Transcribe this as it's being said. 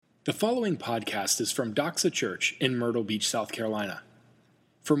The following podcast is from Doxa Church in Myrtle Beach, South Carolina.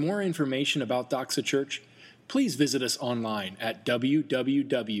 For more information about Doxa Church, please visit us online at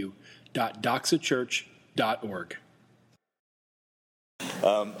www.doxachurch.org.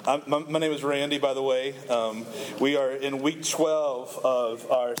 My name is Randy, by the way. We are in week 12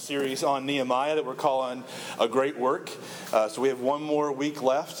 of our series on Nehemiah that we're calling A Great Work. So we have one more week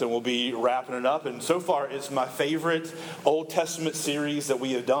left and we'll be wrapping it up. And so far, it's my favorite Old Testament series that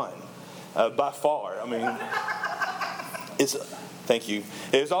we have done, by far. I mean, thank you.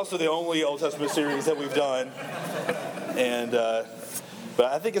 It's also the only Old Testament series that we've done. And but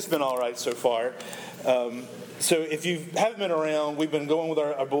I think it's been all right so far. So if you haven't been around, we've been going with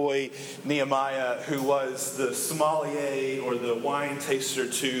our boy Nehemiah, who was the sommelier or the wine taster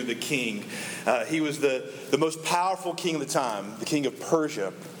to the king. He was the most powerful king of the time, the king of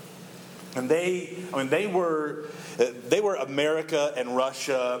Persia. And they were America and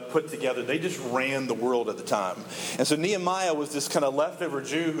Russia put together. They just ran the world at the time. And so Nehemiah was this kind of leftover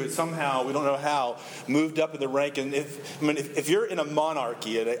Jew who had somehow, we don't know how, moved up in the rank. And if you're in a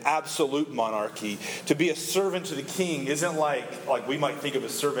monarchy, an absolute monarchy, to be a servant to the king isn't like we might think of a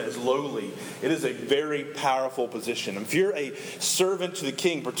servant as lowly. It is a very powerful position. If you're a servant to the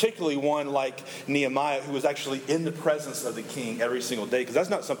king, particularly one like Nehemiah, who was actually in the presence of the king every single day, because that's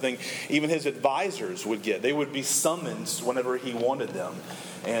not something even his advisors would get. They would be summoned whenever he wanted them.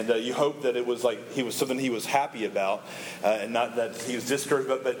 And you hope that it was like he was something he was happy about, and not that he was discouraged.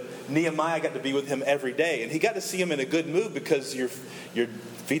 But Nehemiah got to be with him every day, and he got to see him in a good mood because you're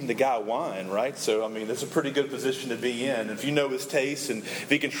feeding the guy wine, right? So I mean, that's a pretty good position to be in. And if you know his taste, and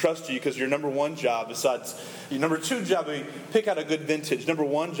if he can trust you, because your number one job, besides your number two job, would be pick out a good vintage. Number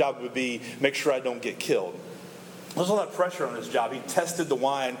one job would be make sure I don't get killed. There's a lot of pressure on his job. He tested the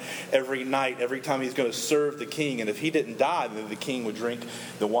wine every night, every time he's going to serve the king. And if he didn't die, then the king would drink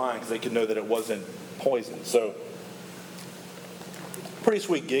the wine because they could know that it wasn't poison. So, pretty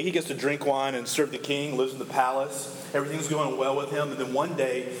sweet gig. He gets to drink wine and serve the king, lives in the palace. Everything's going well with him. And then one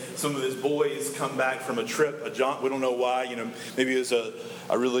day, some of his boys come back from a trip. We don't know why. Maybe it was a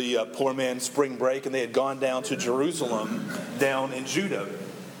really poor man's spring break, and they had gone down to Jerusalem, down in Judah.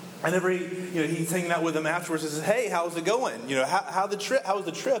 And he's hanging out with them afterwards and says, "Hey, how's it going? How was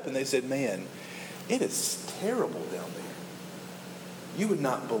the trip?" And they said, "Man, it is terrible down there. You would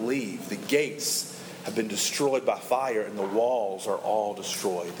not believe the gates have been destroyed by fire and the walls are all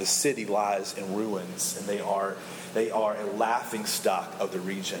destroyed. The city lies in ruins, and they are a laughingstock of the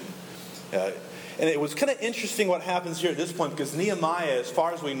region." And it was kind of interesting what happens here at this point, because Nehemiah, as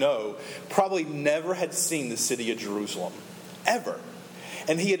far as we know, probably never had seen the city of Jerusalem, ever.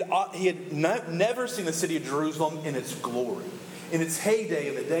 And he had never seen the city of Jerusalem in its glory. In its heyday,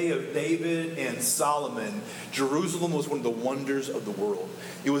 in the day of David and Solomon, Jerusalem was one of the wonders of the world.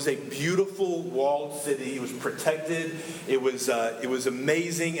 It was a beautiful walled city. It was protected. It was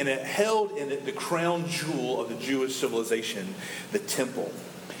amazing, and it held in it the crown jewel of the Jewish civilization, the temple.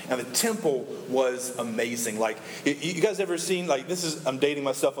 And the temple was amazing. Like, you guys ever seen, I'm dating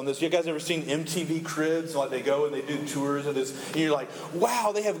myself on this. You guys ever seen MTV Cribs? Like, they go and they do tours of this. And you're like,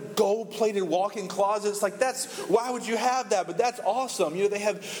 wow, they have gold-plated walk-in closets. Like, why would you have that? But that's awesome. They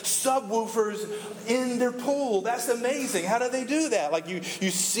have subwoofers in their pool. That's amazing. How do they do that? Like, you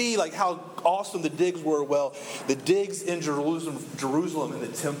see, like, how awesome the digs were. Well, the digs in Jerusalem in the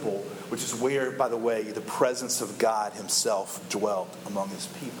temple, which is where, by the way, the presence of God himself dwelt among his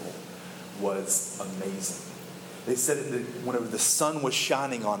people, was amazing. They said whenever the sun was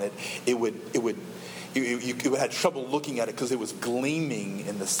shining on it, you had trouble looking at it because it was gleaming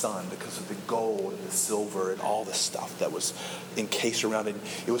in the sun because of the gold and the silver and all the stuff that was encased around it.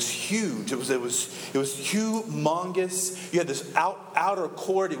 It was huge. It was humongous. You had this outer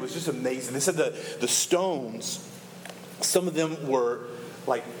court. It was just amazing. They said the stones, some of them were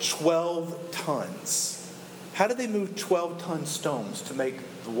like 12 tons. How did they move 12-ton stones to make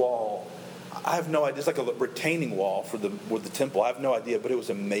the wall? I have no idea. It's like a retaining wall for the temple. I have no idea, but it was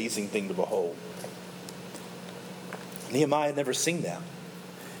an amazing thing to behold. Nehemiah had never seen that.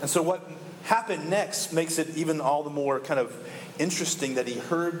 And so what happened next makes it even all the more kind of interesting that he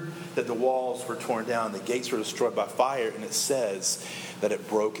heard that the walls were torn down, the gates were destroyed by fire, and it says that it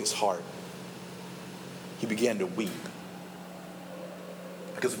broke his heart. He began to weep.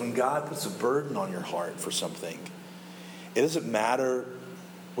 Because when God puts a burden on your heart for something, it doesn't matter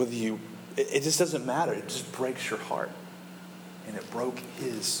whether it just doesn't matter. It just breaks your heart. And it broke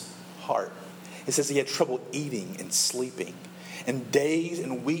his heart. It says he had trouble eating and sleeping. And days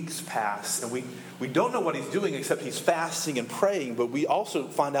and weeks pass, and we don't know what he's doing except he's fasting and praying, but we also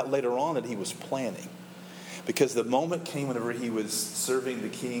find out later on that he was planning. Because the moment came whenever he was serving the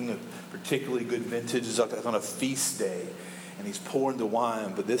king a particularly good vintage. It's like on a feast day. And he's pouring the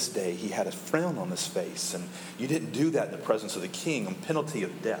wine, but this day he had a frown on his face. And you didn't do that in the presence of the king on penalty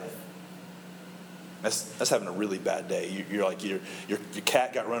of death. That's having a really bad day. You're like your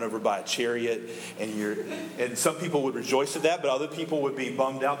cat got run over by a chariot, and some people would rejoice at that, but other people would be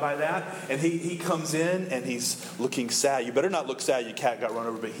bummed out by that. And he comes in and he's looking sad. You better not look sad. Your cat got run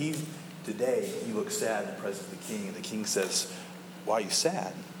over, but today he looks sad in the presence of the king, and the king says, "Why are you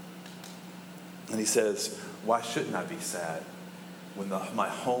sad?" And he says, "Why shouldn't I be sad when my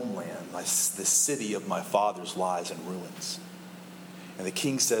homeland, the city of my fathers lies in ruins?" And the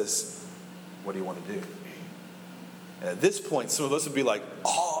king says, "What do you want to do?" And at this point, some of us would be like,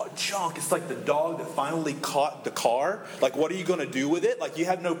 "Oh, junk. It's like the dog that finally caught the car. Like, what are you going to do with it? Like, you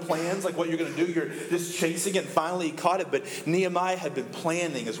have no plans, like what you're going to do. You're just chasing it, and finally he caught it." But Nehemiah had been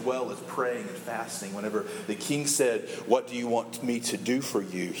planning as well as praying and fasting. Whenever the king said, "What do you want me to do for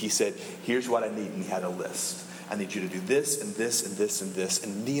you?" he said, "Here's what I need." And he had a list. "I need you to do this and this and this and this."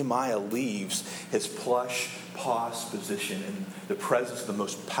 And Nehemiah leaves his plush, posh position in the presence of the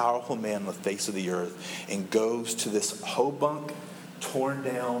most powerful man on the face of the earth and goes to this hobunk, torn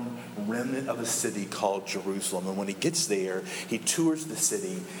down remnant of a city called Jerusalem. And when he gets there, he tours the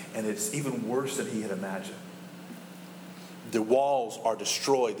city, and it's even worse than he had imagined. The walls are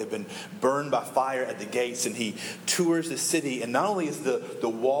destroyed. They've been burned by fire at the gates. And he tours the city. And not only is the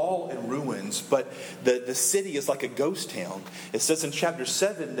wall in ruins, but the city is like a ghost town. It says in chapter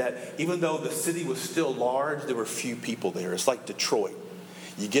 7 that even though the city was still large, there were few people there. It's like Detroit.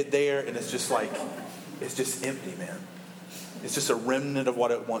 You get there and it's just empty, man. It's just a remnant of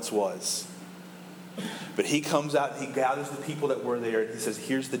what it once was. But he comes out and he gathers the people that were there, and he says,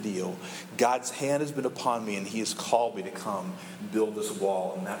 "Here's the deal. God's hand has been upon me, and he has called me to come build this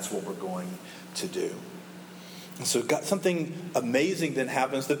wall, and that's what we're going to do." And so something amazing then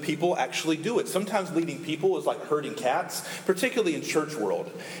happens that people actually do it. Sometimes leading people is like herding cats, particularly in church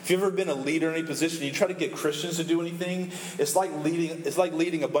world. If you've ever been a leader in any position, you try to get Christians to do anything, it's like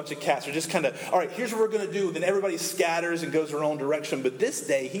leading a bunch of cats. They're just kind of, "All right, here's what we're going to do." Then everybody scatters and goes their own direction. But this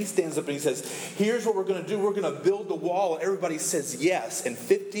day, he stands up and he says, "Here's what we're going to do. We're going to build the wall." And everybody says yes. And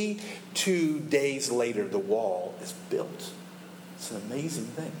 52 days later, the wall is built. It's an amazing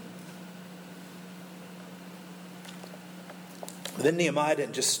thing. But then Nehemiah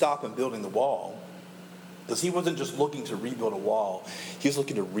didn't just stop in building the wall, because he wasn't just looking to rebuild a wall. He was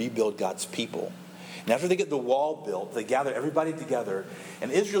looking to rebuild God's people. And after they get the wall built, they gather everybody together.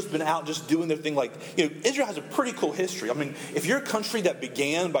 And Israel's been out just doing their thing. Israel has a pretty cool history. I mean, if you're a country that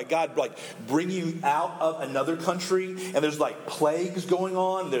began by God, bringing you out of another country, and there's plagues going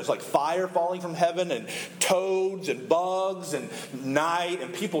on, there's fire falling from heaven, and toads and bugs and night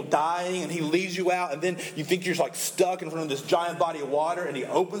and people dying, and he leads you out, and then you think you're stuck in front of this giant body of water, and he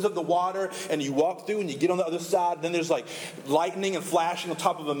opens up the water, and you walk through, and you get on the other side, and then there's lightning and flashing on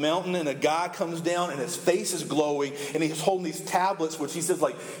top of a mountain, and a guy comes down, and his face is glowing, and he's holding these tablets, which he says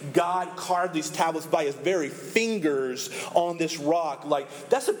God carved these tablets by his very fingers on this rock.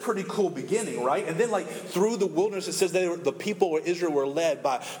 That's a pretty cool beginning, right? And then through the wilderness, it says that the people of Israel were led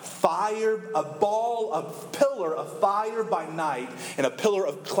by fire, a pillar of fire by night, and a pillar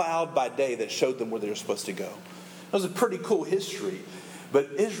of cloud by day that showed them where they were supposed to go. That was a pretty cool history. But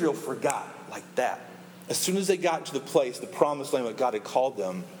Israel forgot like that. As soon as they got to the place, the promised land that God had called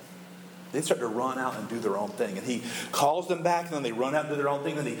them, they start to run out and do their own thing. And he calls them back, and then they run out and do their own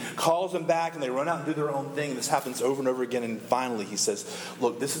thing. And then he calls them back, and they run out and do their own thing. And this happens over and over again. And finally he says,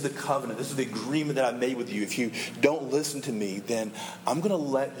 "Look, this is the covenant. This is the agreement that I made with you. If you don't listen to me, then I'm going to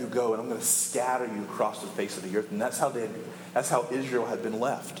let you go, and I'm going to scatter you across the face of the earth." And that's how Israel had been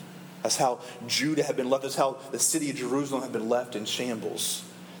left. That's how Judah had been left. That's how the city of Jerusalem had been left in shambles.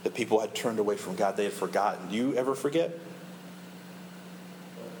 The people had turned away from God. They had forgotten. Do you ever forget?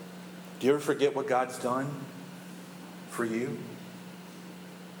 Do you ever forget what God's done for you?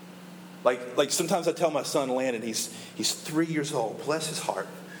 Like sometimes I tell my son Landon, he's 3 years old, bless his heart,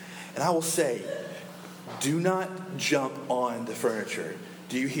 and I will say, "Do not jump on the furniture."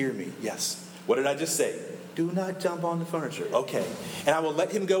 Do you hear me? Yes. What did I just say? Do not jump on the furniture. Okay. And I will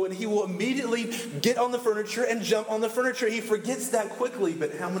let him go, and he will immediately get on the furniture and jump on the furniture. He forgets that quickly,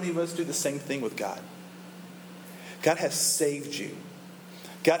 but how many of us do the same thing with God? God has saved you.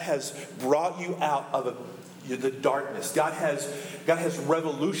 God has brought you out of the darkness. God has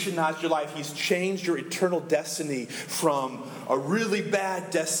revolutionized your life. He's changed your eternal destiny from a really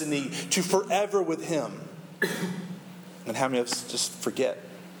bad destiny to forever with him. And how many of us just forget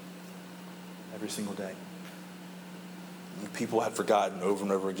every single day? People had forgotten over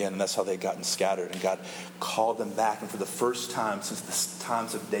and over again, and that's how they had gotten scattered. And God called them back. And for the first time since the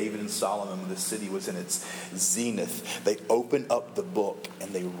times of David and Solomon, when the city was in its zenith, they open up the book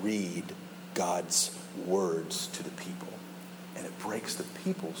and they read God's words to the people. And it breaks the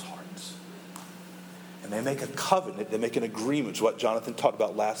people's hearts. And they make a covenant, they make an agreement, which is what Jonathan talked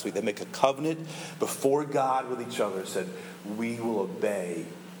about last week. They make a covenant before God with each other, said, we will obey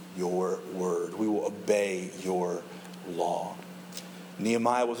your word. We will obey your law.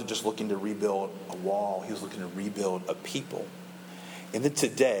 Nehemiah wasn't just looking to rebuild a wall, he was looking to rebuild a people. And then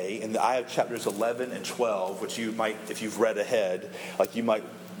today, in the eye of chapters 11 and 12, which you might, if you've read ahead, like you might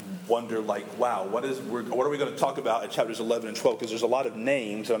wonder, like, wow, what are we going to talk about at chapters 11 and 12? Because there's a lot of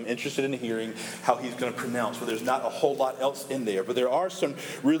names, and I'm interested in hearing how he's going to pronounce, but there's not a whole lot else in there. But there are some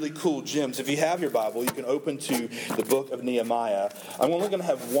really cool gems. If you have your Bible, you can open to the book of Nehemiah. I'm only going to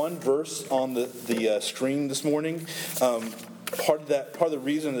have one verse on the screen this morning. Part of the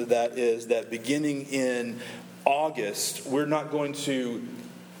reason of that is that beginning in August, we're not going to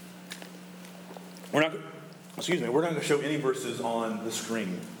show any verses on the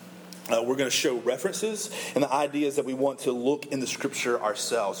screen. We're going to show references, and the idea is that we want to look in the scripture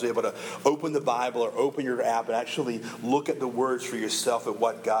ourselves. So you're able to open the Bible or open your app and actually look at the words for yourself at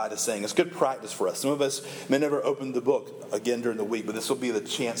what God is saying. It's good practice for us. Some of us may never open the book again during the week, but this will be the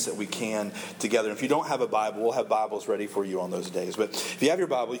chance that we can together. And if you don't have a Bible, we'll have Bibles ready for you on those days. But if you have your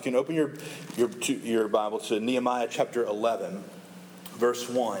Bible, you can open your Bible to Nehemiah chapter 11, verse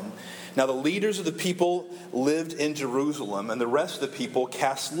 1. Now the leaders of the people lived in Jerusalem, and the rest of the people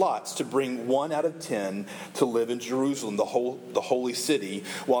cast lots to bring 1 out of 10 to live in Jerusalem, the holy city,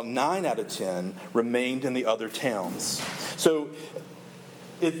 while 9 out of 10 remained in the other towns. So,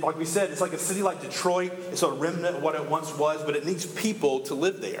 like we said, it's like a city like Detroit. It's a remnant of what it once was, but it needs people to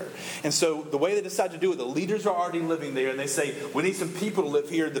live there. And so the way they decide to do it, the leaders are already living there, and they say, we need some people to live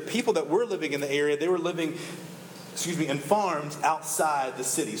here. The people that were living in the area, they were living in farms outside the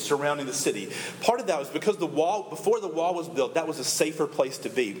city, surrounding the city. Part of that was because before the wall was built, that was a safer place to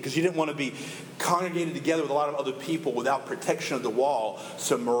be, because you didn't want to be congregated together with a lot of other people without protection of the wall,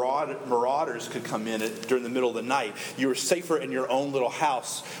 so marauders could come in during the middle of the night. You were safer in your own little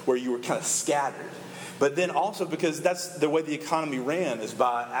house where you were kind of scattered. But then also because that's the way the economy ran, is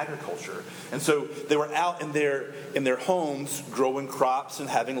by agriculture. And so they were out in their homes growing crops and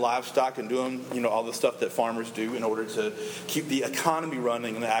having livestock and doing, all the stuff that farmers do in order to keep the economy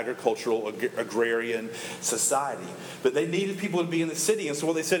running in an agricultural, agrarian society. But they needed people to be in the city. And so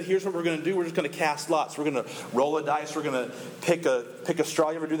what they said, here's what we're going to do. We're just going to cast lots. We're going to roll a dice. We're going to pick a straw.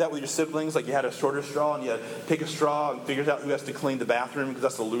 You ever do that with your siblings? Like you had a shorter straw and you pick a straw and figures out who has to clean the bathroom because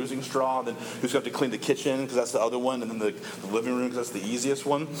that's the losing straw. And then who's going to have to clean the kitchen because that's the other one. And then the living room because that's the easiest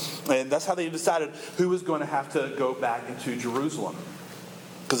one. And that's how they decided who was going to have to go back into Jerusalem.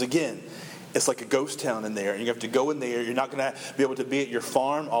 Because again, it's like a ghost town in there. And you have to go in there. You're not going to be able to be at your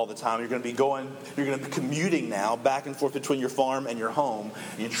farm all the time. You're going to be commuting now back and forth between your farm and your home.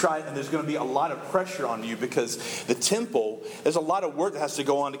 And there's going to be a lot of pressure on you because the temple, there's a lot of work that has to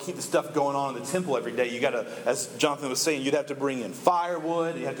go on to keep the stuff going on in the temple every day. You got to, as Jonathan was saying, you'd have to bring in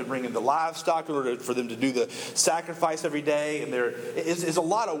firewood. You have to bring in the livestock in order for them to do the sacrifice every day. And there is a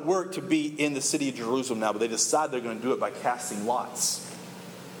lot of work to be in the city of Jerusalem now, but they decide they're going to do it by casting lots.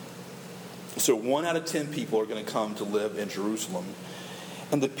 So 1 out of 10 people are going to come to live in Jerusalem.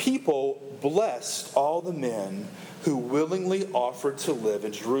 And the people blessed all the men who willingly offered to live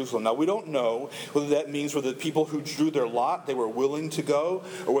in Jerusalem. Now, we don't know whether that means whether the people who drew their lot, they were willing to go,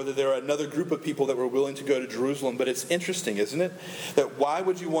 or whether there are another group of people that were willing to go to Jerusalem. But it's interesting, isn't it? That why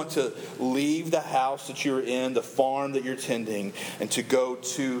would you want to leave the house that you're in, the farm that you're tending, and to go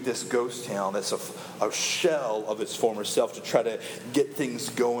to this ghost town that's a shell of its former self to try to get things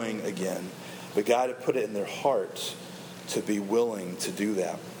going again? But God had put it in their heart to be willing to do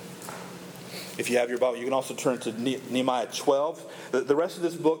that. If you have your Bible, you can also turn to Nehemiah 12. The rest of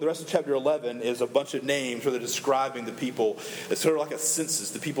this book, the rest of chapter 11, is a bunch of names where they're describing the people. It's sort of like a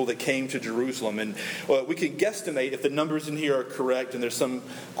census, the people that came to Jerusalem. And we can guesstimate, if the numbers in here are correct, and there's some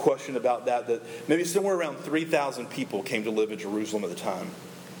question about that maybe somewhere around 3,000 people came to live in Jerusalem at the time,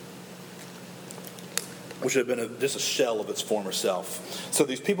 which had been just a shell of its former self. So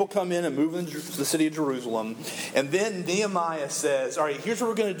these people come in and move into the city of Jerusalem. And then Nehemiah says, all right, here's what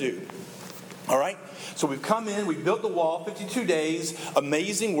we're going to do. All right, so we've come in, we've built the wall, 52 days,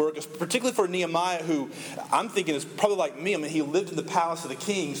 amazing work, particularly for Nehemiah, who I'm thinking is probably like me. I mean, he lived in the palace of the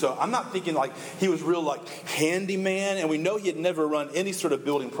king, so I'm not thinking like he was real like handyman, and we know he had never run any sort of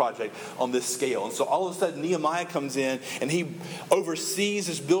building project on this scale. And so all of a sudden, Nehemiah comes in, and he oversees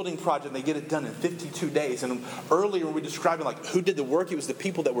this building project, and they get it done in 52 days. And earlier, when we described like who did the work, it was the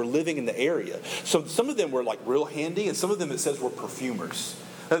people that were living in the are. So some of them were like real handy, and some of them, it says, were perfumers.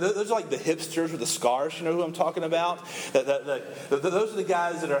 Those are like the hipsters with the scars, you know who I'm talking about? Those are the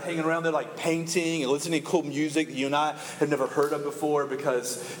guys that are hanging around there like painting and listening to cool music that you and I have never heard of before,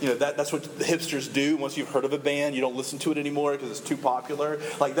 because that's what the hipsters do. Once you've heard of a band, you don't listen to it anymore because it's too popular.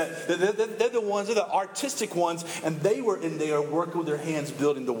 Like that, they're the ones, they're the artistic ones, and they were in there working with their hands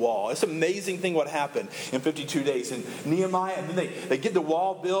building the wall. It's an amazing thing what happened in 52 days. And Nehemiah, and then they get the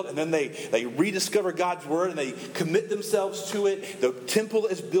wall built, and then they rediscover God's word, and they commit themselves to it. The temple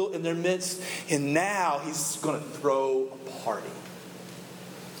is built in their midst, and now he's going to throw a party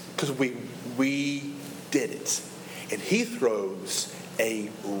because we did it, and he throws a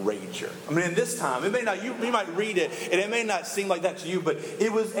rager. I mean, in this time, it may not, you might read it, and it may not seem like that to you, but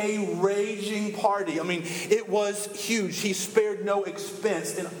it was a raging party. I mean, it was huge. He spared no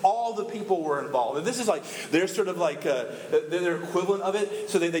expense, and all the people were involved. And this is like, they're sort of like, their equivalent of it.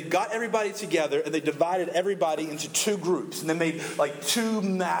 So they got everybody together, and they divided everybody into two groups, and they made like two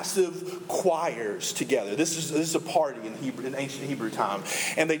massive choirs together. This is a party in ancient Hebrew time.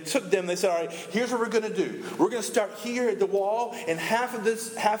 And they took them, they said, all right, here's what we're going to do. We're going to start here at the wall, and half of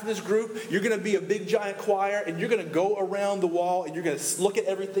this group, you're going to be a big giant choir, and you're going to go around the wall, and you're going to look at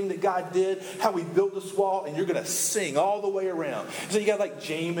everything that God did, how we built this wall, and you're going to sing all the way around. So you got like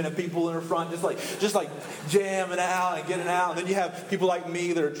jamming and people in the front, just like jamming out and getting out. And then you have people like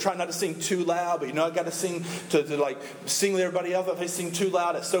me that are trying not to sing too loud, but I got to sing to like sing with everybody else. If I sing too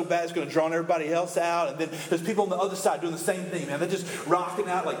loud, it's so bad it's going to drown everybody else out. And then there's people on the other side doing the same thing, man. They're just rocking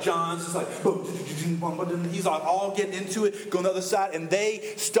out like John's just like, he's like all getting into it, going to the other side. And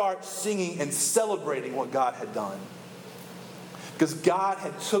they start singing and celebrating what God had done. Because God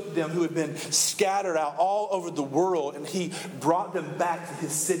had took them who had been scattered out all over the world, and he brought them back to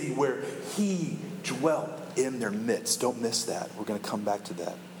his city where he dwelt in their midst. Don't miss that. We're going to come back to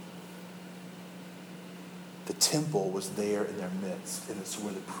that. The temple was there in their midst, and it's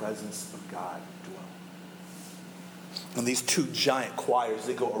where the presence of God dwelt. And these two giant choirs,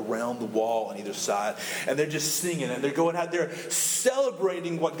 they go around the wall on either side, and they're just singing, and they're going out there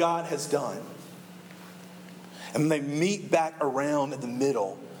celebrating what God has done. And they meet back around in the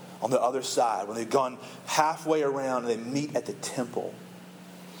middle on the other side, when they've gone halfway around, and they meet at the temple.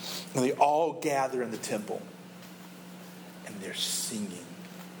 And they all gather in the temple, and they're singing,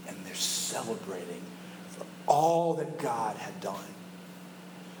 and they're celebrating for all that God had done.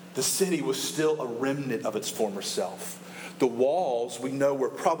 The city was still a remnant of its former self. The walls, we know, were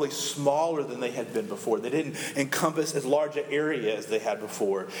probably smaller than they had been before. They didn't encompass as large an area as they had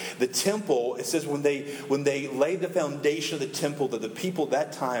before. The temple, it says when they laid the foundation of the temple, that the people at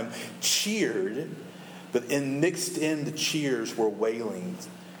that time cheered, but mixed in the cheers were wailing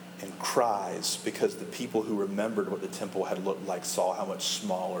and cries, because the people who remembered what the temple had looked like saw how much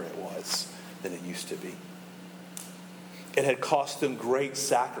smaller it was than it used to be. It had cost them great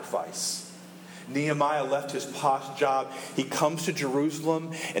sacrifice. Nehemiah left his posh job. He comes to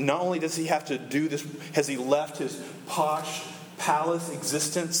Jerusalem, and not only does he have to do this, has he left his posh palace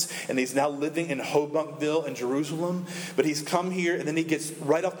existence, and he's now living in Hobunkville in Jerusalem, but he's come here, and then he gets,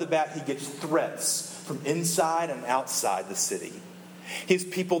 right off the bat, he gets threats from inside and outside the city. He has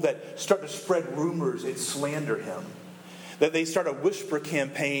people that start to spread rumors and slander him. That they start a whisper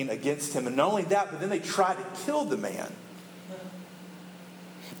campaign against him, and not only that, but then they try to kill the man.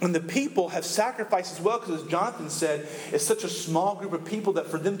 And the people have sacrificed as well, because as Jonathan said, it's such a small group of people that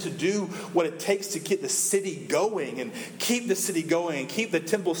for them to do what it takes to get the city going and keep the city going and keep the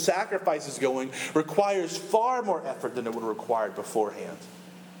temple sacrifices going requires far more effort than it would have required beforehand.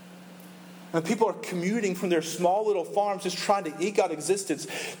 And people are commuting from their small little farms, just trying to eke out existence,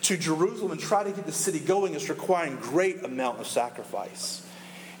 to Jerusalem and try to get the city going. It's requiring great amount of sacrifice.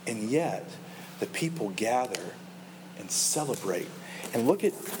 And yet, the people gather and celebrate. And look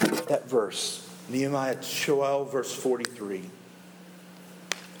at that verse, Nehemiah 12, verse 43.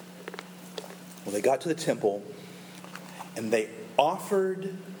 When they got to the temple, and they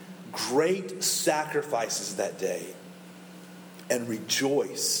offered great sacrifices that day and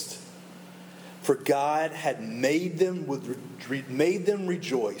rejoiced, for God had made them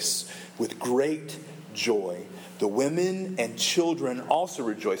rejoice with great joy. The women and children also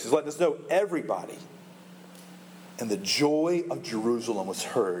rejoiced. He's letting us know everybody. and the joy of Jerusalem was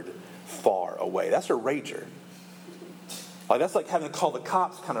heard far away. That's a rager. Like, that's like having to call the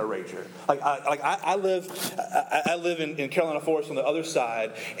cops kind of rager. I live in Carolina Forest on the other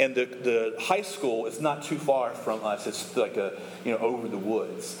side, and the high school is not too far from us. It's like over the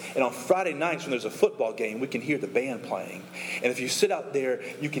woods. And on Friday nights when there's a football game, we can hear the band playing. And if you sit out there,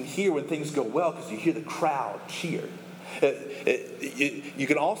 you can hear when things go well because you hear the crowd cheer. You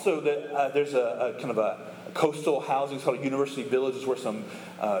can also, there's a kind of a coastal housing, it's called University Village, is where some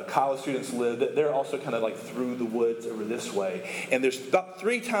college students live. They're also kind of like through the woods over this way. And there's about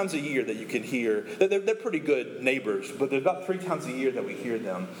 3 times a year that you can hear, they're pretty good neighbors, but there's about 3 times a year that we hear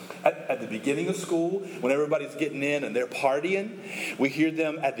them. At the beginning of school, when everybody's getting in and they're partying, we hear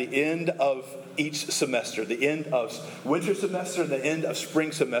them at the end of each semester, the end of winter semester, the end of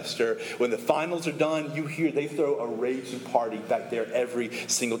spring semester. When the finals are done, you hear they throw a raging party back there every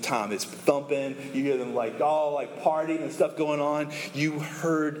single time. It's thumping. You hear them all partying and stuff going on. You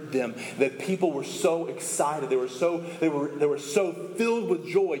heard them. That people were so excited. They were so filled with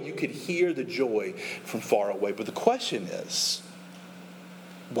joy. You could hear the joy from far away. But the question is,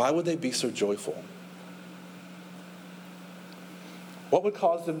 why would they be so joyful? What would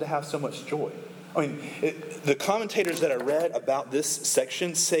cause them to have so much joy? I mean, the commentators that I read about this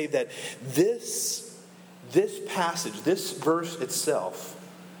section say that this passage, this verse itself,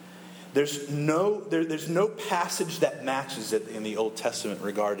 there's no passage that matches it in the Old Testament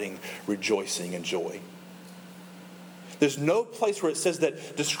regarding rejoicing and joy. There's no place where it says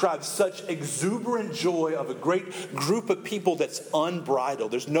that describes such exuberant joy of a great group of people that's unbridled.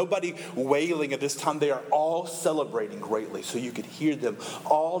 There's nobody wailing at this time. They are all celebrating greatly, so you could hear them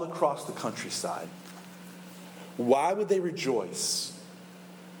all across the countryside. Why would they rejoice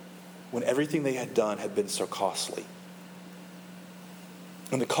when everything they had done had been so costly?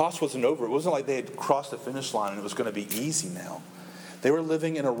 And the cost wasn't over. It wasn't like they had crossed the finish line and it was going to be easy now. They were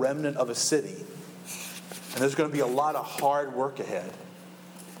living in a remnant of a city. And there's going to be a lot of hard work ahead.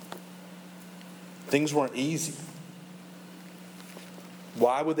 Things weren't easy.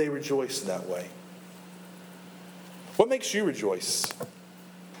 Why would they rejoice that way? What makes you rejoice?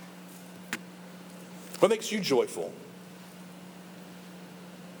 What makes you joyful?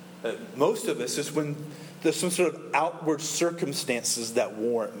 Most of us is when there's some sort of outward circumstances that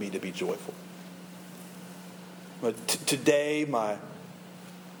warrant me to be joyful. But today, I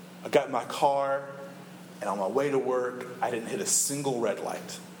got my car. And on my way to work, I didn't hit a single red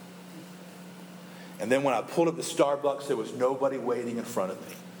light. And then when I pulled up the Starbucks, there was nobody waiting in front of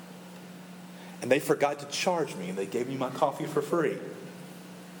me. And they forgot to charge me, and they gave me my coffee for free.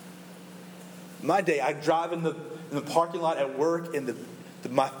 My day, I drive in the parking lot at work in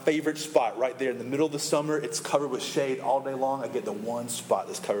my favorite spot right there in the middle of the summer. It's covered with shade all day long. I get the one spot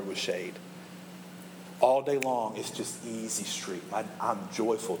that's covered with shade. All day long, it's just easy street. I'm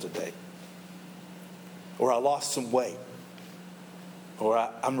joyful today. Or I lost some weight. Or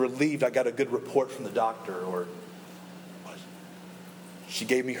I'm relieved I got a good report from the doctor. Or she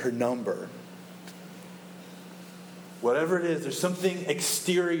gave me her number. Whatever it is, there's something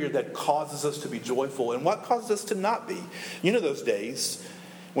exterior that causes us to be joyful. And what causes us to not be? You know those days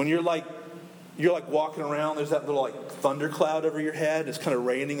when you're like walking around, there's that little thundercloud over your head. It's kind of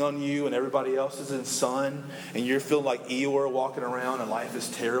raining on you and everybody else is in sun. And you're feeling like Eeyore walking around and life is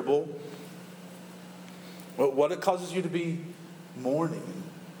terrible. What it causes you to be mourning and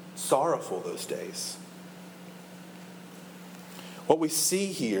sorrowful those days. What we see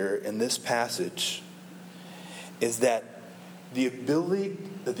here in this passage is that the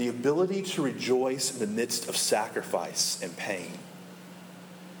ability to rejoice in the midst of sacrifice and pain,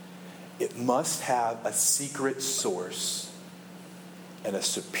 it must have a secret source and a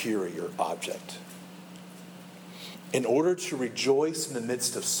superior object. In order to rejoice in the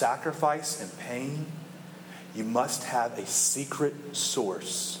midst of sacrifice and pain, you must have a secret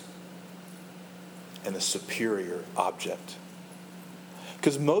source and a superior object.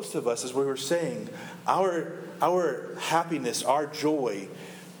 Because most of us, as we were saying, our happiness, our joy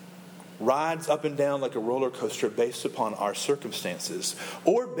rides up and down like a roller coaster based upon our circumstances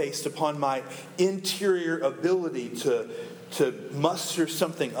or based upon my interior ability to muster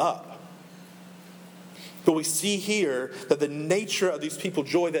something up. But we see here that the nature of these people's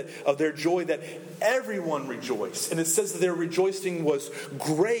joy, that everyone rejoiced. And it says that their rejoicing was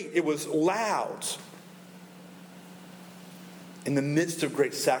great. It was loud. In the midst of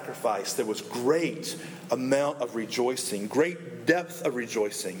great sacrifice, there was great amount of rejoicing, great depth of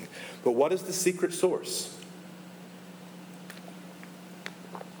rejoicing. But what is the secret source?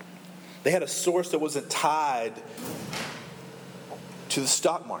 They had a source that wasn't tied to the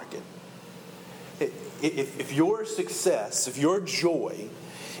stock market. if your success, if your joy,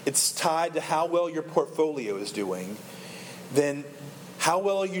 it's tied to how well your portfolio is doing, then how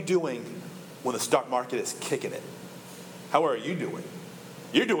well are you doing when the stock market is kicking it? How are you doing?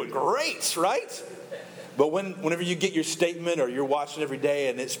 You're doing great, right? But whenever you get your statement or you're watching every day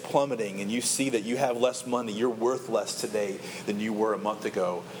and it's plummeting and you see that you have less money, you're worth less today than you were a month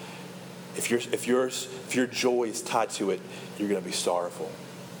ago, if your joy is tied to it, you're going to be sorrowful.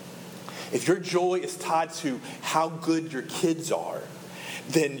 If your joy is tied to how good your kids are,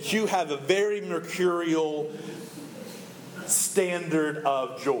 then you have a very mercurial standard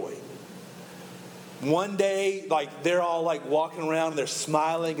of joy. One day, they're all walking around and they're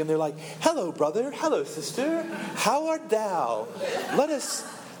smiling and they're like, "Hello, brother. Hello, sister. How art thou? Let us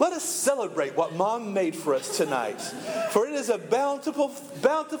celebrate what Mom made for us tonight. For it is a bountiful,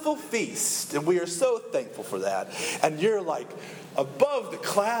 bountiful feast, and we are so thankful for that." And you're above the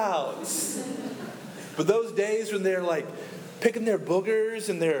clouds. But those days when they're picking their boogers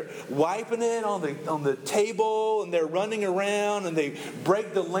and they're wiping it on the table and they're running around and they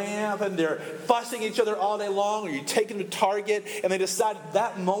break the lamp and they're fussing each other all day long, or you take them to Target and they decide at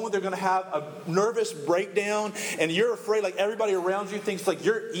that moment they're going to have a nervous breakdown and you're afraid everybody around you thinks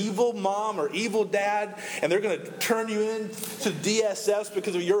you're evil mom or evil dad and they're going to turn you in to DSS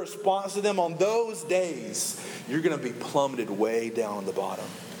because of your response to them. On those days, you're going to be plummeted way down on the bottom.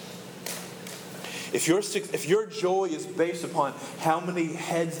 If your joy is based upon how many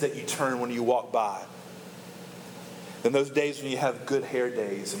heads that you turn when you walk by, then those days when you have good hair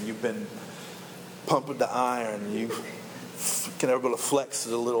days and you've been pumping the iron, and you can able to flex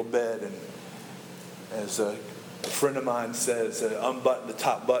it a little bit, and as a friend of mine says, unbutton the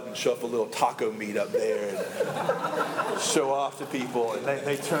top button, show up a little taco meat up there, and show off to people, and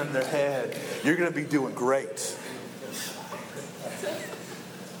they turn their head, you're going to be doing great.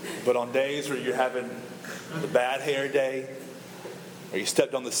 But on days where you're having the bad hair day, or you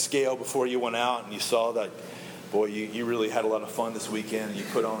stepped on the scale before you went out and you saw that, boy, you really had a lot of fun this weekend, and you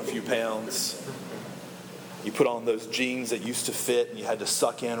put on a few pounds. You put on those jeans that used to fit and you had to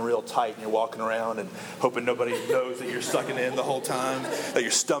suck in real tight, and you're walking around and hoping nobody knows that you're sucking in the whole time, that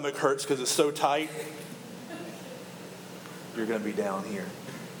your stomach hurts because it's so tight. You're going to be down here.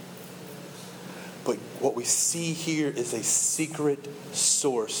 But what we see here is a secret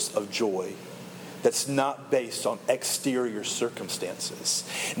source of joy that's not based on exterior circumstances.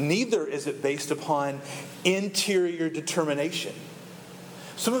 Neither is it based upon interior determination.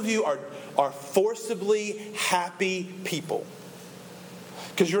 Some of you are forcibly happy people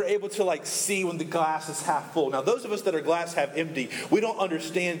because you're able to see when the glass is half full. Now, those of us that are glass half empty, we don't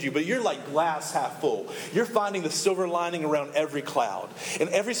understand you, but you're glass half full. You're finding the silver lining around every cloud. In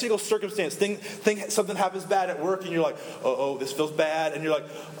every single circumstance, something happens bad at work, and you're like, oh, this feels bad. And you're like,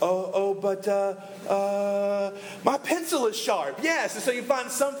 but my pencil is sharp. Yes. And so you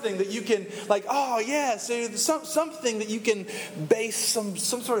find something that you can, so something that you can base some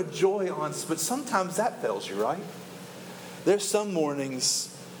sort of joy on. But sometimes that fails you, right? There's some mornings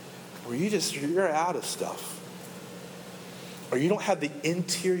where you're out of stuff. Or you don't have the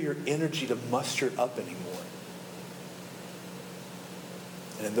interior energy to muster it up anymore.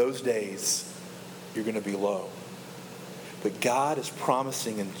 And in those days, you're going to be low. But God is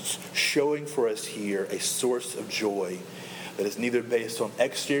promising and showing for us here a source of joy that is neither based on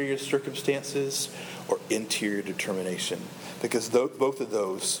exterior circumstances or interior determination. Because both of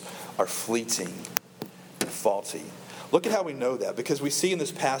those are fleeting and faulty. Look at how we know that, because we see in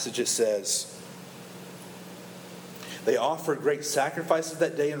this passage it says, they offered great sacrifices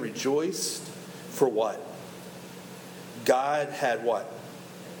that day and rejoiced for what? God had what?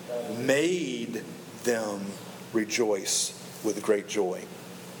 Made them rejoice with great joy.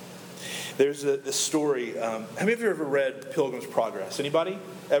 There's this story. How many of you ever read Pilgrim's Progress? Anybody?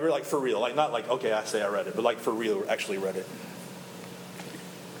 Ever? For real? Not okay, I say I read it, but for real, actually read it.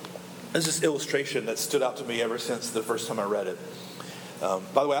 There's this illustration that stood out to me ever since the first time I read it.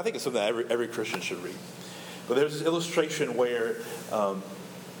 By the way, I think it's something that every Christian should read. But there's this illustration where a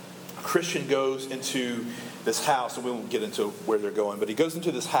Christian goes into this house, and we won't get into where they're going, but he goes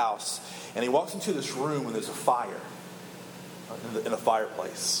into this house, and he walks into this room, and there's a fire in a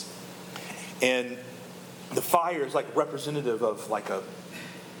fireplace. And the fire is representative of a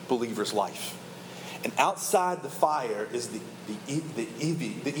believer's life. And outside the fire is the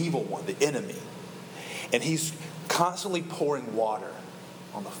evil one, the enemy. And he's constantly pouring water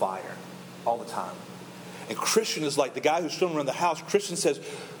on the fire all the time. And Christian is the guy who's swimming around the house. Christian says,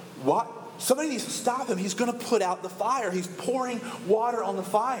 "What? Somebody needs to stop him. He's going to put out the fire. He's pouring water on the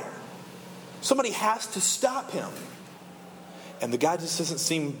fire. Somebody has to stop him." And the guy just doesn't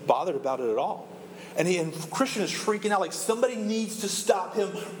seem bothered about it at all. And Christian is freaking out, like somebody needs to stop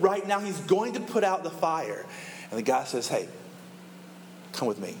him right now. He's going to put out the fire. And the guy says, hey, come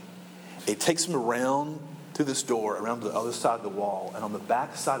with me. He takes him around through this door, around to the other side of the wall, and on the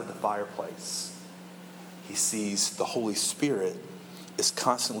back side of the fireplace, he sees the Holy Spirit is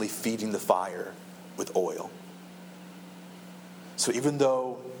constantly feeding the fire with oil. So even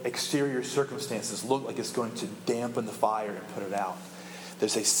though exterior circumstances look like it's going to dampen the fire and put it out,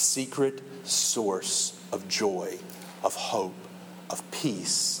 there's a secret source of joy, of hope, of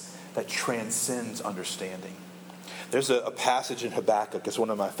peace that transcends understanding. There's a passage in Habakkuk. It's one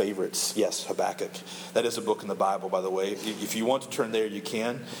of my favorites. Yes, Habakkuk. That is a book in the Bible, by the way. If you want to turn there, you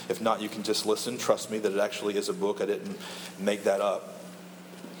can. If not, you can just listen. Trust me that it actually is a book. I didn't make that up.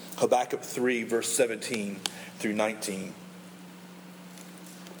 Habakkuk 3, verse 17 through 19.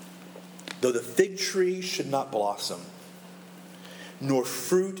 Though the fig tree should not blossom, nor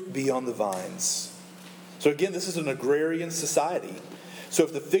fruit be on the vines. So again, this is an agrarian society. So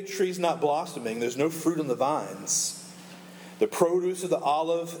if the fig tree is not blossoming, there's no fruit on the vines. The produce of the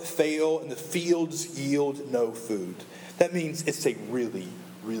olive fail, and the fields yield no food. That means it's a really,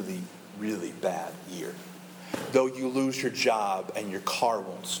 really, really bad year. Though you lose your job and your car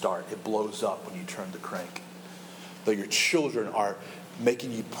won't start, it blows up when you turn the crank. Though your children are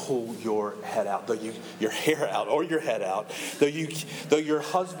making you pull your head out, your hair out or your head out, though your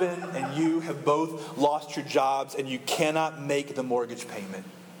husband and you have both lost your jobs and you cannot make the mortgage payment.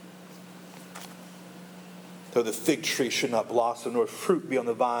 Though the fig tree should not blossom, nor fruit be on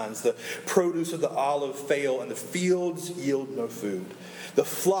the vines, the produce of the olive fail, and the fields yield no food. The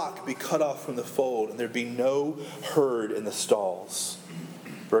flock be cut off from the fold, and there be no herd in the stalls.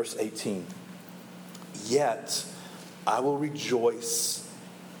 Verse 18. Yet I will rejoice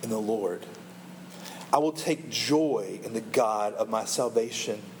in the Lord. I will take joy in the God of my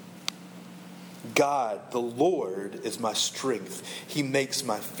salvation. God, the Lord, is my strength. He makes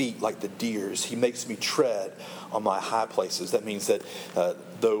my feet like the deer's. He makes me tread on my high places. That means that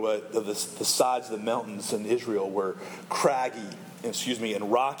though the sides of the mountains in Israel were craggy,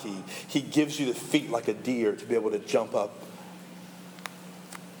 and rocky, He gives you the feet like a deer to be able to jump up.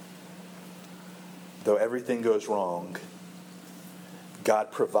 Though everything goes wrong,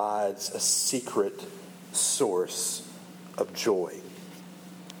 God provides a secret source of joy.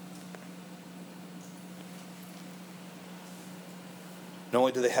 Not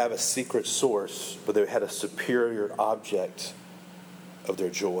only do they have a secret source, but they had a superior object of their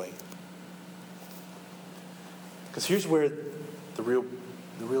joy. Because here's where the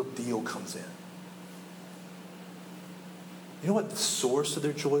real deal comes in. You know what the source of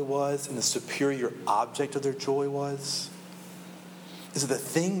their joy was and the superior object of their joy was? Is that the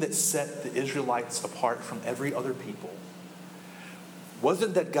thing that set the Israelites apart from every other people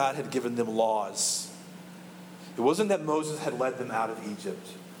wasn't that God had given them laws. It wasn't that Moses had led them out of Egypt.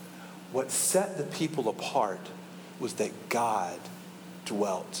 What set the people apart was that God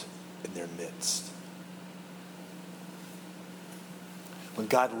dwelt in their midst. When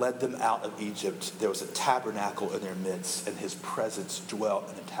God led them out of Egypt, there was a tabernacle in their midst, and His presence dwelt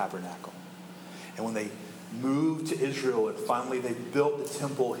in the tabernacle. And when they moved to Israel and finally they built the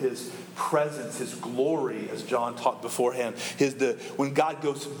temple, His presence, His glory, as John taught beforehand, when God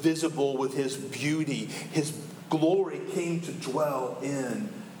goes visible with His beauty, His glory came to dwell in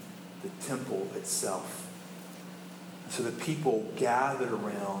the temple itself. So the people gathered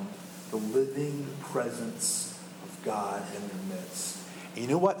around the living presence of God in their midst. And you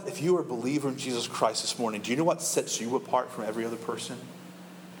know what? If you are a believer in Jesus Christ this morning, do you know what sets you apart from every other person?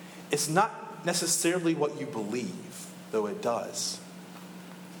 It's not necessarily what you believe, though it does.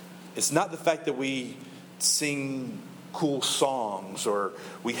 It's not the fact that we sing cool songs or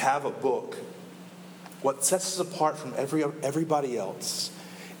we have a book. What sets us apart from everybody else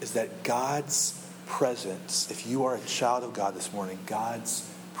is that God's presence, if you are a child of God this morning, God's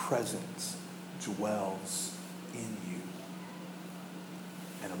presence dwells in you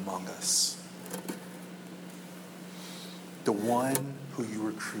and among us. The one who you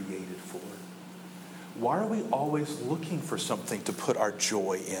were created for. Why are we always looking for something to put our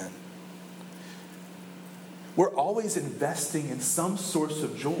joy in? We're always investing in some source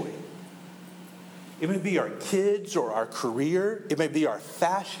of joy. It may be our kids or our career. It may be our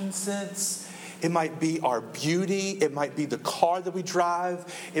fashion sense. It might be our beauty. It might be the car that we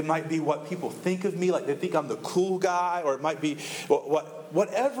drive. It might be what people think of me, like they think I'm the cool guy. Or it might be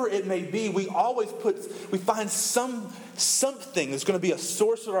whatever it may be. We find something that's going to be a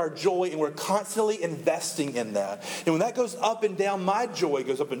source of our joy, and we're constantly investing in that. And when that goes up and down, my joy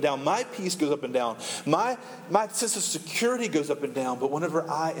goes up and down. My peace goes up and down. My sense of security goes up and down. But whenever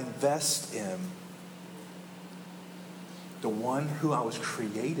I invest in the one who I was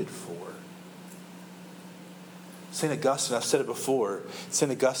created for. St. Augustine, I've said it before,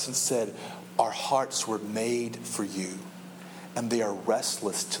 St. Augustine said, our hearts were made for you, and they are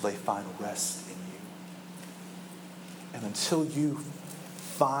restless till they find rest in you. And until you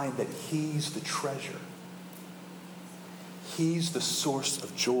find that He's the treasure, He's the source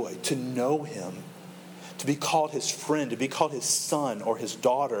of joy, to know Him, to be called His friend, to be called His son or His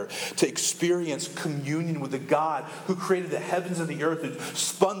daughter, to experience communion with the God who created the heavens and the earth and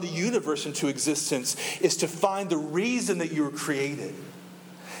spun the universe into existence, is to find the reason that you were created.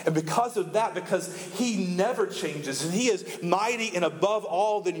 And because of that, because He never changes and He is mighty and above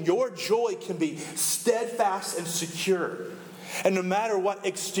all, then your joy can be steadfast and secure. And no matter what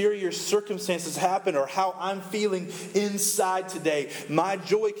exterior circumstances happen or how I'm feeling inside today, my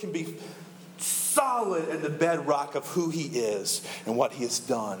joy can be solid in the bedrock of who He is and what He has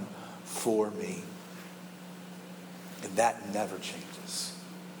done for me. And that never changes.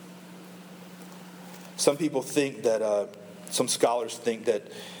 Some people think that, some scholars think that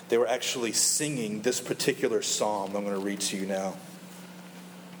they were actually singing this particular psalm I'm going to read to you now.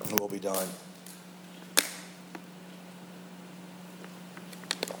 And we'll be done.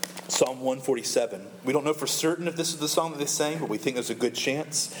 Psalm 147. We don't know for certain if this is the song that they sang, but we think there's a good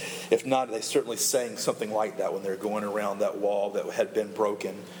chance. If not, they certainly sang something like that when they're going around that wall that had been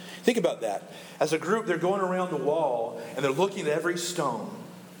broken. Think about that. As a group, they're going around the wall and they're looking at every stone.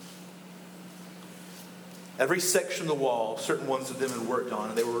 Every section of the wall, certain ones of them had worked on,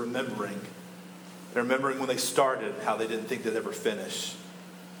 and they were remembering. They're remembering when they started, how they didn't think they'd ever finish.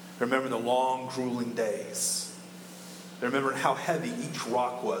 They're remembering the long, grueling days. They remembered how heavy each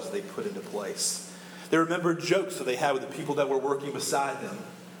rock was they put into place. They remembered jokes that they had with the people that were working beside them.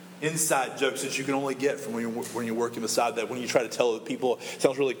 Inside jokes that you can only get from when you're working beside them. When you try to tell the people, it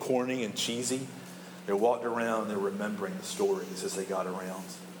sounds really corny and cheesy. They walked around, they're remembering the stories as they got around.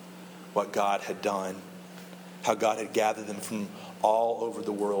 What God had done. How God had gathered them from all over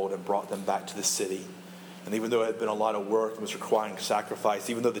the world and brought them back to the city. And even though it had been a lot of work and was requiring sacrifice,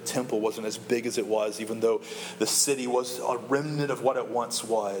 even though the temple wasn't as big as it was, even though the city was a remnant of what it once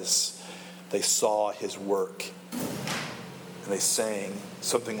was, they saw His work. And they sang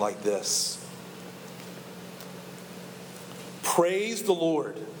something like this. Praise the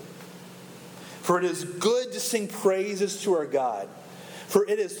Lord, for it is good to sing praises to our God, for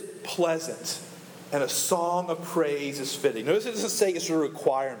it is pleasant, and a song of praise is fitting. Notice it doesn't say it's a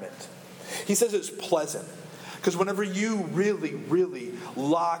requirement. He says it's pleasant. Because whenever you really, really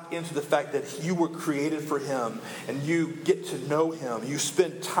lock into the fact that you were created for Him and you get to know Him, you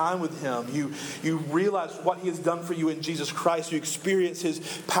spend time with Him, you realize what He has done for you in Jesus Christ, you experience His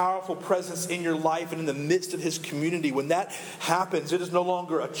powerful presence in your life and in the midst of His community. When that happens, it is no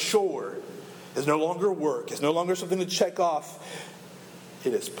longer a chore. It's no longer work. It's no longer something to check off.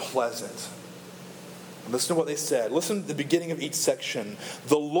 It is pleasant. Listen to what they said. Listen to the beginning of each section.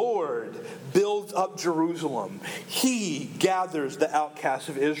 The Lord builds up Jerusalem. He gathers the outcasts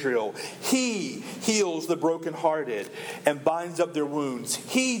of Israel. He heals the brokenhearted and binds up their wounds.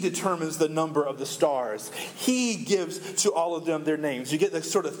 He determines the number of the stars. He gives to all of them their names. You get the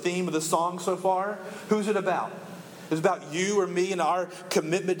sort of theme of the song so far? Who's it about? It's about you or me and our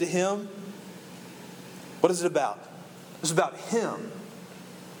commitment to Him. What is it about? It's about Him.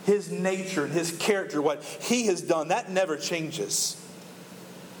 His nature and His character, what He has done, that never changes.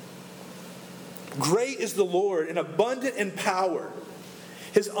 Great is the Lord and abundant in power.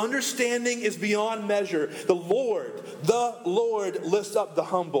 His understanding is beyond measure. The Lord lifts up the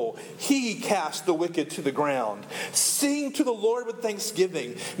humble. He casts the wicked to the ground. Sing to the Lord with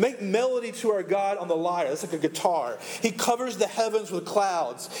thanksgiving. Make melody to our God on the lyre. That's like a guitar. He covers the heavens with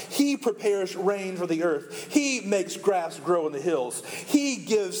clouds. He prepares rain for the earth. He makes grass grow in the hills. He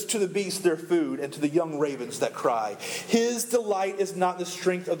gives to the beasts their food and to the young ravens that cry. His delight is not in the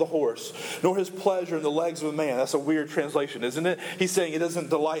strength of the horse, nor His pleasure in the legs of a man. That's a weird translation, isn't it? He's saying it doesn't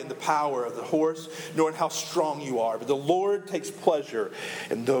delight in the power of the horse, nor in how strong you are. But the Lord takes pleasure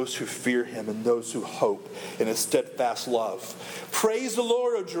in those who fear Him and those who hope in His steadfast love. Praise the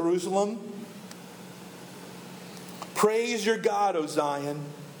Lord, O Jerusalem. Praise your God, O Zion.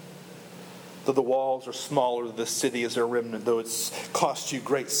 Though the walls are smaller, the city is a remnant, though it's cost you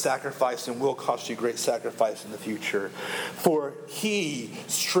great sacrifice and will cost you great sacrifice in the future. For He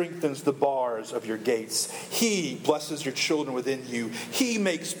strengthens the bars of your gates. He blesses your children within you. He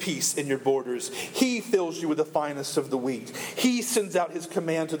makes peace in your borders. He fills you with the finest of the wheat. He sends out His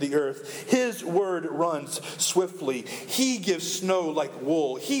command to the earth. His word runs swiftly. He gives snow like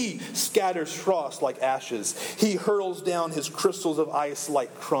wool. He scatters frost like ashes. He hurls down His crystals of ice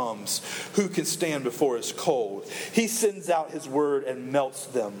like crumbs. Who can stand before his cold? He sends out his word and melts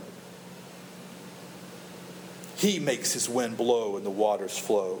them. He makes his wind blow and the waters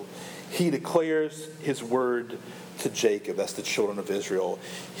flow. He declares his word to Jacob, that's the children of Israel,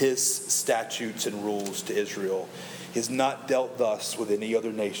 his statutes and rules to Israel. He has not dealt thus with any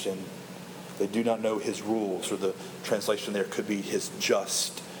other nation. They do not know his rules, or the translation there could be his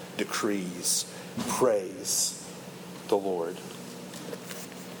just decrees. Praise the Lord.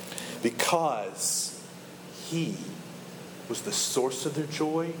 Because he was the source of their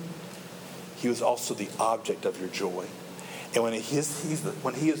joy, he was also the object of your joy. And when he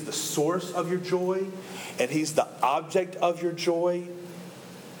is the source of your joy, and he's the object of your joy,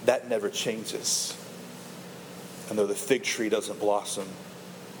 that never changes. And though the fig tree doesn't blossom,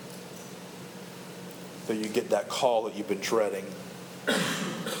 though you get that call that you've been dreading,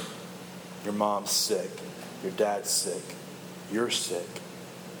 your mom's sick, your dad's sick, you're sick,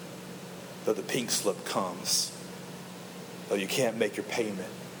 though the pink slip comes, though you can't make your payment,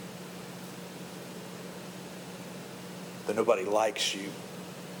 though nobody likes you,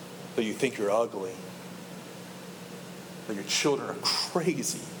 though you think you're ugly, though your children are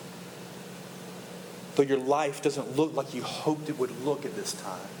crazy, though your life doesn't look like you hoped it would look at this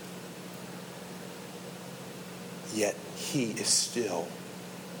time, yet he is still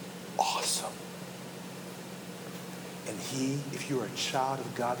awesome. And he, if you are a child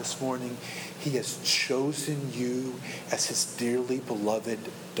of God this morning, he has chosen you as his dearly beloved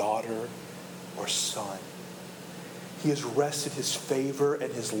daughter or son. He has rested his favor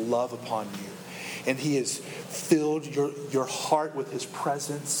and his love upon you. And he has filled your heart with his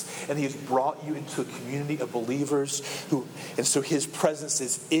presence. And he has brought you into a community of believers and so his presence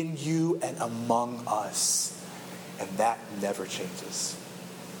is in you and among us. And that never changes.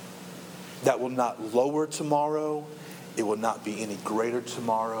 That will not lower tomorrow. It will not be any greater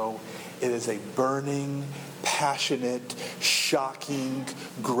tomorrow. It is a burning, passionate, shocking,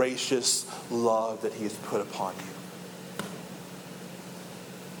 gracious love that he has put upon you.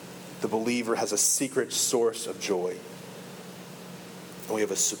 The believer has a secret source of joy. And we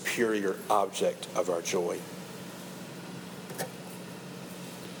have a superior object of our joy.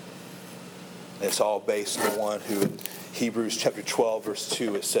 And it's all based on the one who in Hebrews chapter 12, verse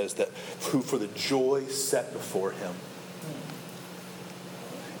 2, it says that who for the joy set before him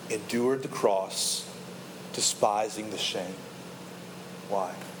endured the cross, despising the shame.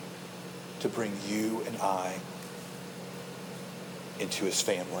 Why? To bring you and I into his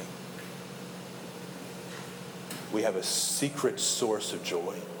family. We have a secret source of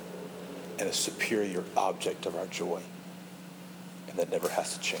joy and a superior object of our joy. And that never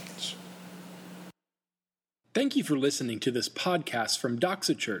has to change. Thank you for listening to this podcast from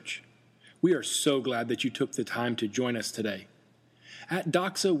Doxa Church. We are so glad that you took the time to join us today. At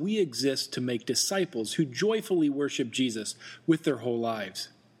Doxa, we exist to make disciples who joyfully worship Jesus with their whole lives.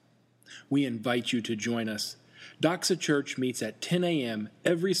 We invite you to join us. Doxa Church meets at 10 a.m.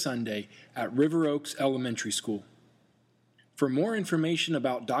 every Sunday at River Oaks Elementary School. For more information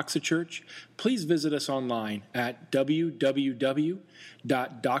about Doxa Church, please visit us online at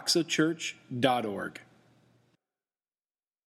www.doxachurch.org.